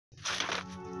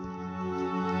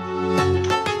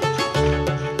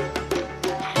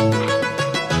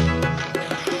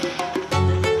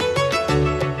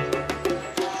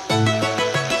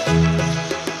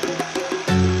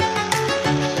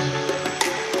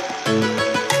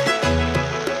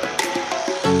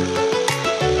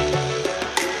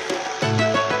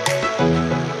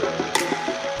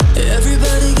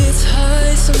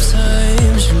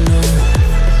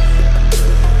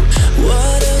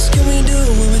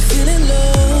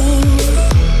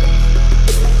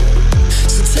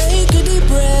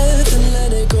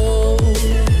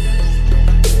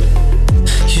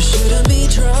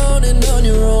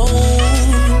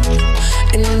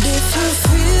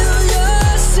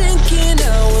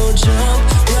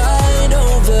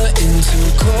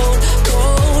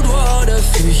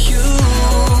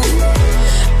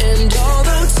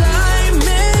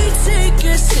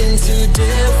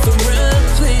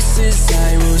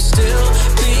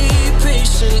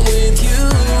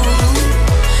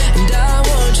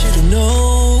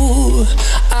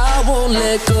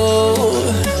let go.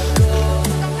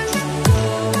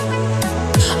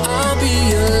 I'll be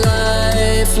your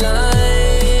lifeline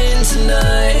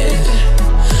tonight.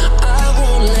 I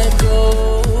won't let go.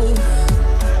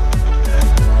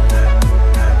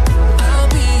 I'll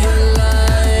be your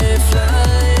lifeline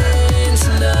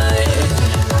tonight.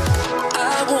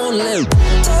 I won't let go.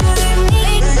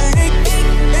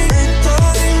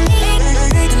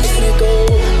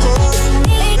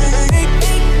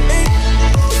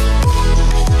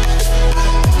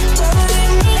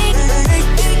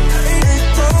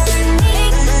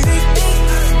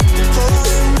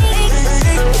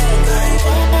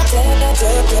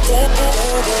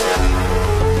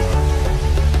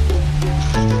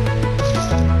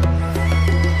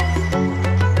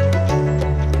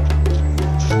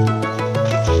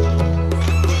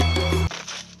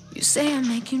 You say I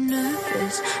make you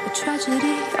nervous, a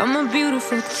tragedy, I'm a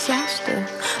beautiful disaster,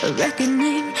 a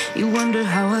reckoning. You wonder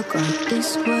how I got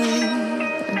this way.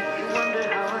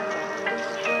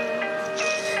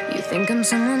 You think I'm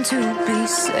someone to be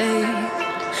saved,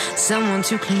 someone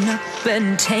to clean up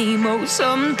and tame. Oh,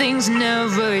 some things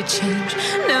never change,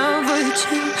 never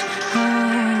change. Oh.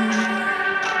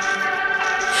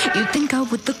 You think I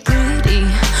would look pretty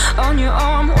on your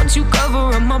arm once you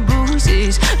cover up my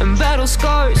bruises and battle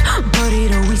scars, but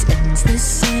it always ends the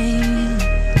same.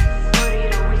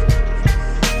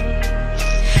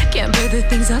 Can't bear the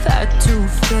things I've had to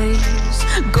face,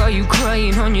 got you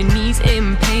crying on your knees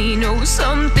in pain. Oh,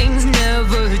 some things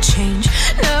never change,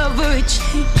 never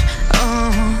change.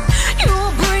 Oh,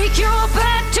 you'll break your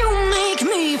back to make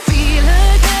me feel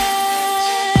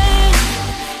again,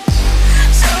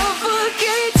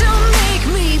 suffocate to make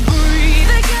me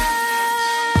breathe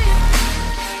again,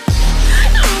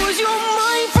 lose your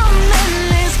mind from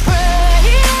endless pain.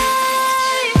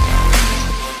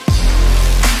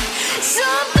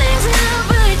 Some things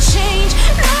never change,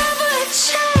 never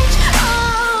change.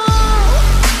 Oh,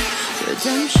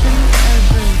 redemption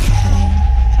never came.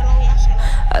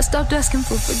 I stopped asking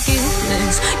for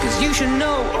forgiveness, cause you should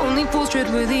know only fools tread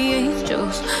where the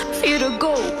angels fear to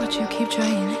go, but you keep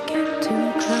trying to get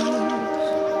too close.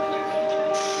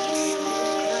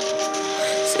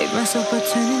 Save myself by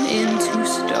turning into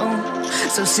stone,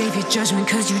 so save your judgment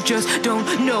cause you just don't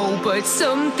know. But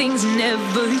some things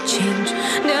never change,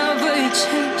 never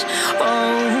change.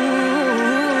 Oh,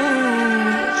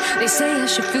 they say I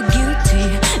should feel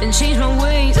guilty and change my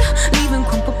ways, leaving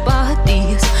crumpled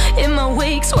bodies in my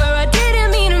wake. Swear I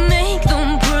didn't mean to make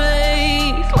them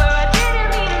break, swear I didn't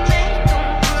mean to make them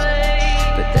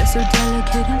break. But they're so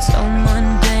delicate and so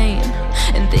mundane,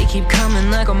 and they keep coming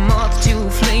like a moth to a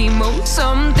flame. Oh,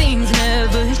 some things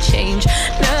never change,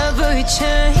 never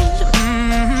change.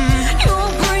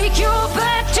 You'll break your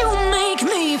back to make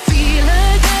me feel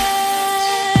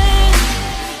again,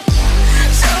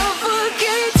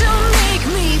 suffocate to make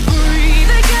me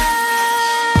breathe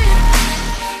again,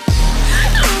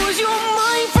 lose your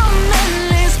mind from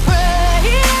endless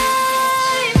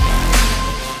pain.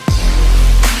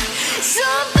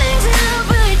 Some things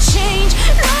never change,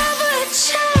 never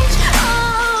change.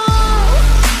 Oh,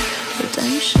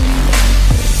 redemption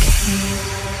never came.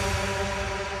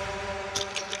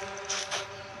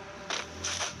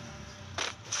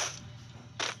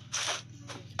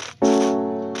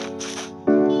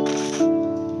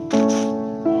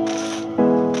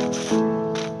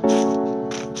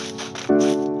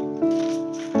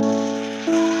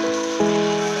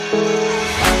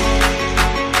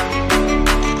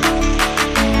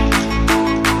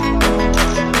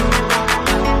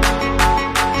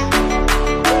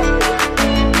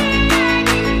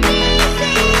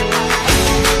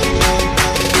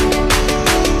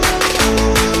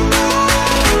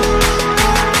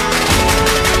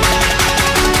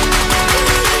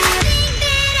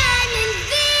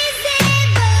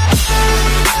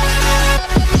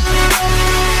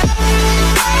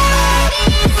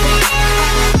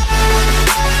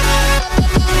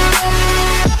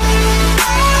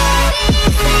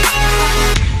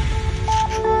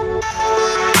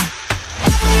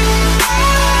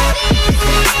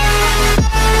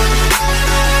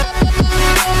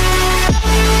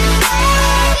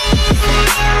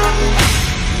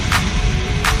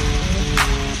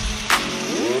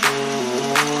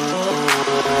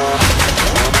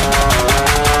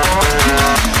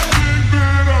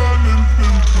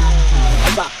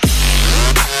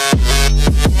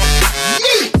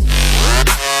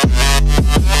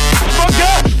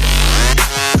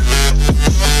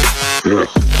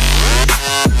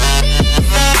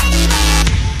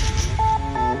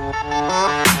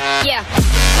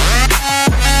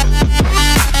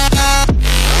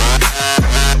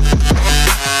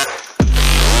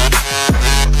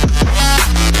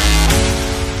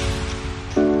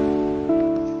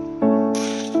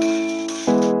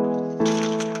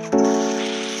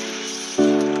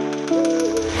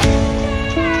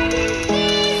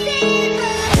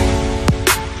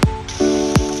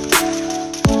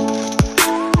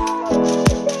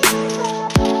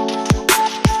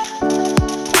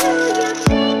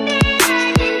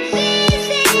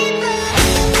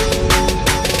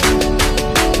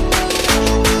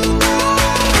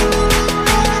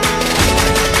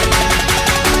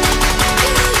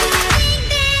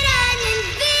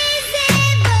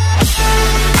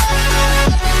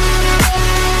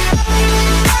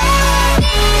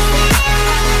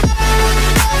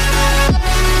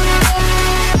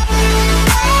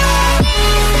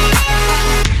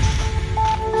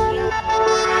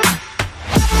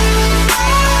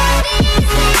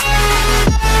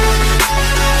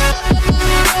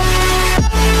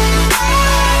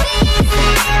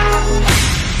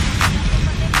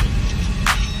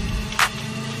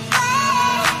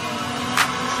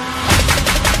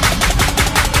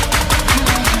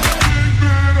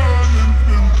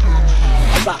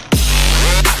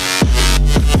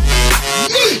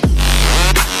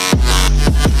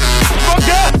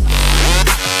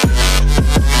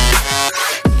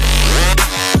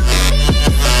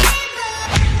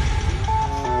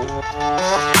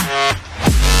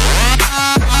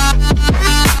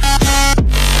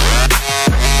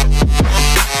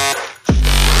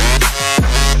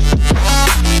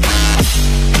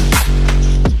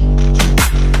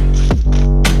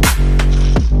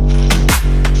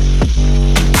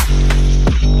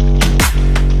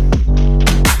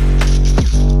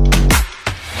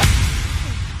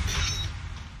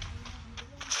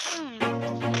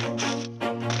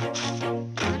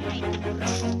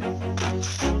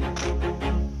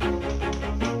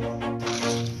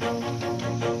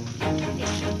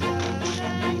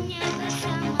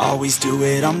 Always do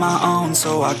it on my own,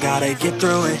 so I gotta get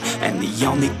through it. And the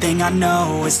only thing I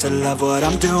know is to love what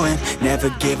I'm doing. Never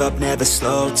give up, never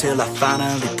slow, till I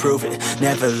finally prove it.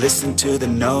 Never listen to the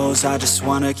no's, I just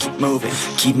wanna keep moving.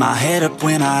 Keep my head up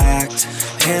when I act,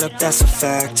 head up, that's a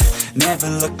fact. Never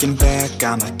looking back,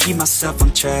 I'ma keep myself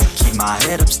on track. Keep my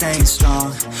head up, staying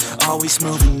strong, always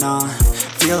moving on.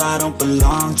 Feel I don't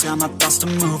belong, tell my thoughts to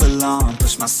move along.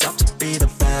 Push myself to be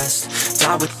the best,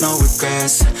 die with no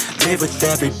regrets. Live with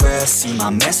every breath, see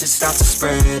my message start to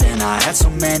spread. And I had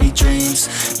so many dreams,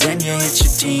 then you hit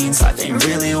your teens. Life ain't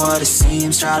really what it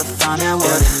seems, try to find out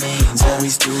what it means.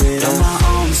 Always do it on my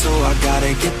own, so I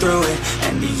gotta get through it.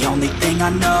 And the only thing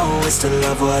I know is to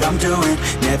love what I'm doing.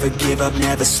 Never give up,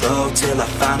 never slow, till I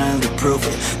finally prove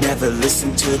it. Never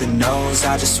listen to the no's,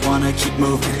 I just wanna keep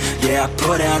moving. Yeah, I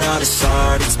put out all this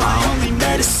art, it's my only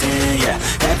medicine. Yeah,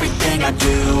 everything I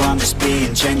do, I'm just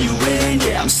being genuine.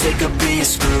 Yeah, I'm sick of being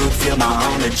screwed, feel my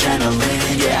own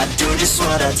adrenaline. Yeah, I do just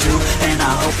what I do, and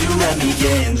I hope you let me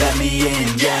in,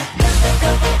 yeah.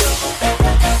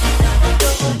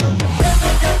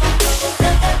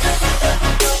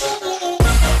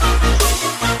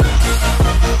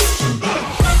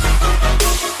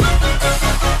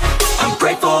 I'm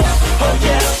grateful, oh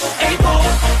yeah, able,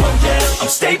 oh yeah, I'm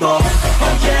stable,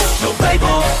 oh yeah, no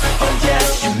label, oh yeah,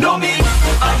 you know me,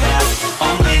 I have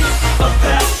only a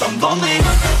path, I'm lonely,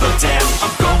 but damn,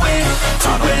 I'm going to win.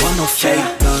 I want no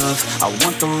fake love, I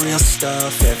want the real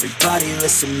stuff. Everybody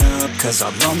listen up, cause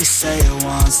I'll only say it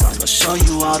once. I'm gonna show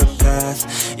you all the path,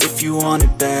 if you want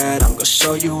it bad. I'm gonna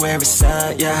show you where it's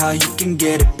at, yeah, how you can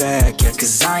get it back. Yeah,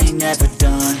 cause I ain't never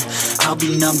done, I'll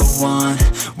be number one.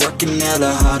 Working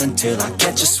hella hard until I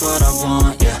get just what I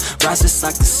want, yeah. Rises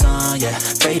like the sun, yeah,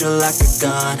 fatal like a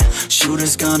gun.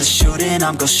 Shooter's gonna shoot and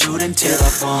I'm gonna shoot until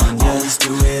I won, yeah. Always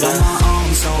do it on my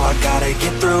own, so I gotta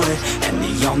get through it. And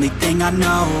the only thing I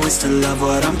know is to love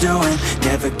what I'm doing.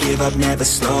 Never give up, never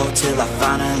slow, till I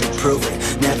finally prove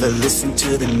it. Never listen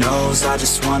to the no's, I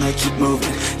just wanna keep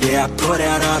moving. Yeah, I put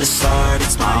out all this art,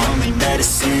 it's my only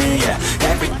medicine. Yeah,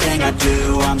 everything I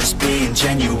do, I'm just being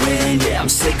genuine. Yeah, I'm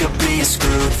sick of being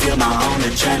screwed, feel my own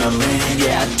adrenaline.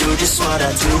 Yeah, I do just what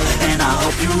I do, and I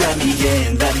hope you let me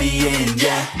in,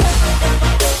 yeah.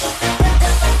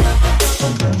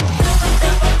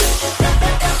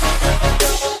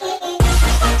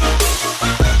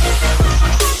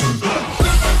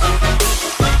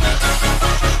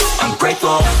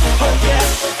 Grateful, oh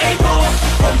yeah, able,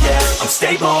 oh yeah, I'm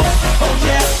stable, oh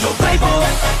yeah, no label,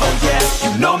 oh yeah,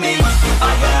 you know me,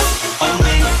 I have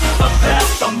only a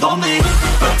path, I'm lonely,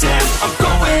 but damn, I'm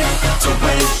going to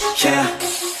win, yeah.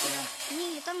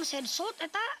 Ini kita masih headshot,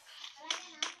 eta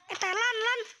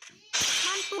lan,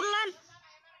 mantul lan.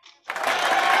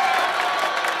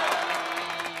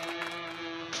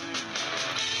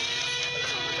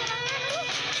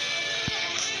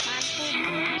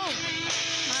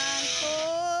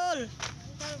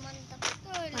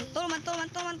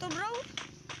 Mantul bro.